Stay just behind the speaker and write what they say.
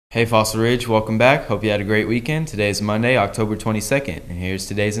Hey Fossil Ridge, welcome back. Hope you had a great weekend. Today is Monday, October 22nd, and here's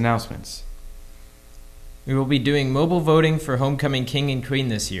today's announcements. We will be doing mobile voting for Homecoming King and Queen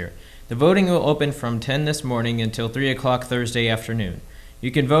this year. The voting will open from 10 this morning until 3 o'clock Thursday afternoon. You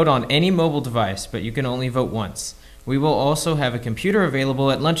can vote on any mobile device, but you can only vote once. We will also have a computer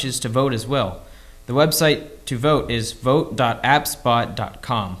available at lunches to vote as well. The website to vote is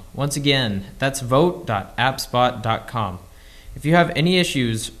vote.appspot.com. Once again, that's vote.appspot.com. If you have any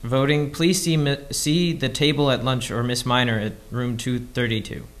issues voting, please see the table at lunch or Miss Minor at room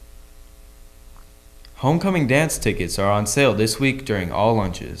 232. Homecoming dance tickets are on sale this week during all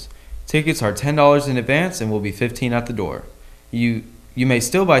lunches. Tickets are $10 in advance and will be $15 at the door. You may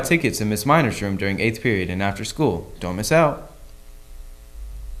still buy tickets in Miss Minor's room during 8th period and after school. Don't miss out.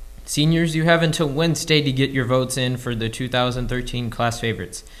 Seniors, you have until Wednesday to get your votes in for the 2013 class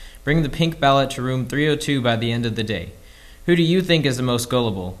favorites. Bring the pink ballot to room 302 by the end of the day. Who do you think is the most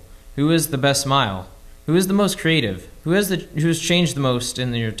gullible? Who is the best smile? Who is the most creative? Who's changed the most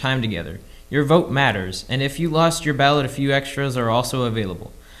in your time together? Your vote matters, and if you lost your ballot, a few extras are also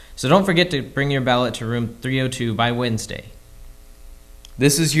available. So don't forget to bring your ballot to room 302 by Wednesday.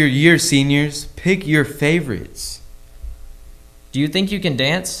 This is your year, seniors. Pick your favorites. Do you think you can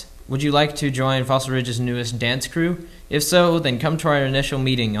dance? Would you like to join Fossil Ridge's newest dance crew? If so, then come to our initial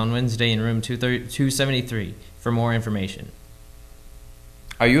meeting on Wednesday in room 273 for more information.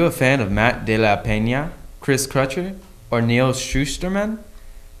 Are you a fan of Matt De La Peña, Chris Crutcher, or Neil Schusterman?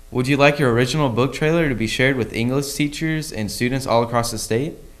 Would you like your original book trailer to be shared with English teachers and students all across the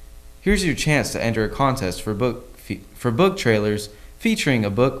state? Here's your chance to enter a contest for book trailers featuring a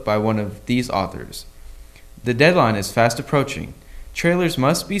book by one of these authors. The deadline is fast approaching. Trailers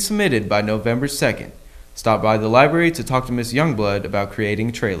must be submitted by November 2nd. Stop by the library to talk to Miss Youngblood about creating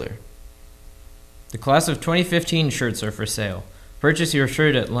a trailer. The class of 2015 shirts are for sale. Purchase your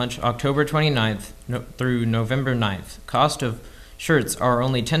shirt at lunch October 29th through November 9th. Cost of shirts are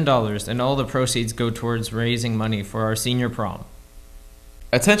only $10 and all the proceeds go towards raising money for our senior prom.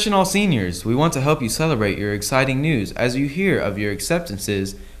 Attention all seniors, we want to help you celebrate your exciting news as you hear of your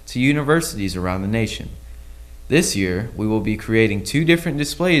acceptances to universities around the nation. This year, we will be creating 2 different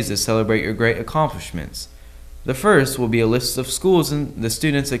displays to celebrate your great accomplishments. The first will be a list of schools and the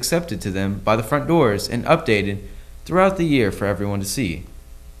students accepted to them by the front doors and updated throughout the year for everyone to see.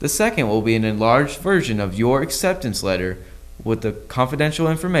 The second will be an enlarged version of your acceptance letter with the confidential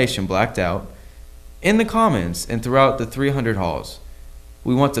information blacked out in the commons and throughout the 300 halls.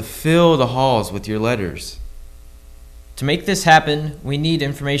 We want to fill the halls with your letters. To make this happen, we need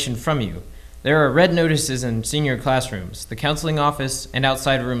information from you. There are red notices in senior classrooms, the counseling office, and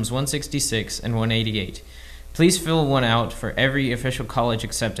outside rooms 166 and 188. Please fill one out for every official college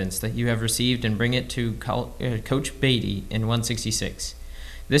acceptance that you have received and bring it to Coach Beatty in 166.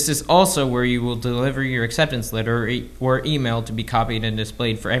 This is also where you will deliver your acceptance letter or email to be copied and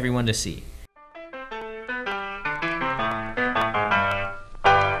displayed for everyone to see.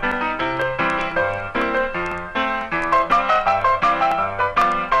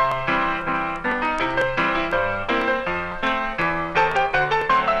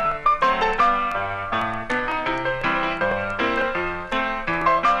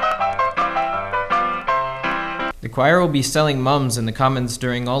 The choir will be selling mums in the commons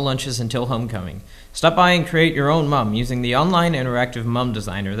during all lunches until homecoming. Stop by and create your own mum using the online interactive mum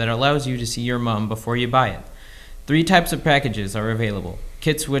designer that allows you to see your mum before you buy it. 3 types of packages are available.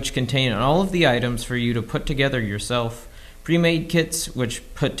 Kits which contain all of the items for you to put together yourself, pre-made kits which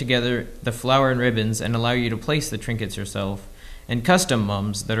put together the flower and ribbons and allow you to place the trinkets yourself, and custom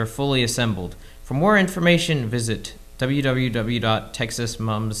mums that are fully assembled. For more information, visit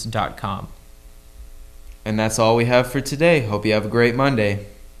www.texasmums.com. And that's all we have for today. Hope you have a great Monday.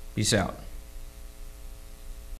 Peace out.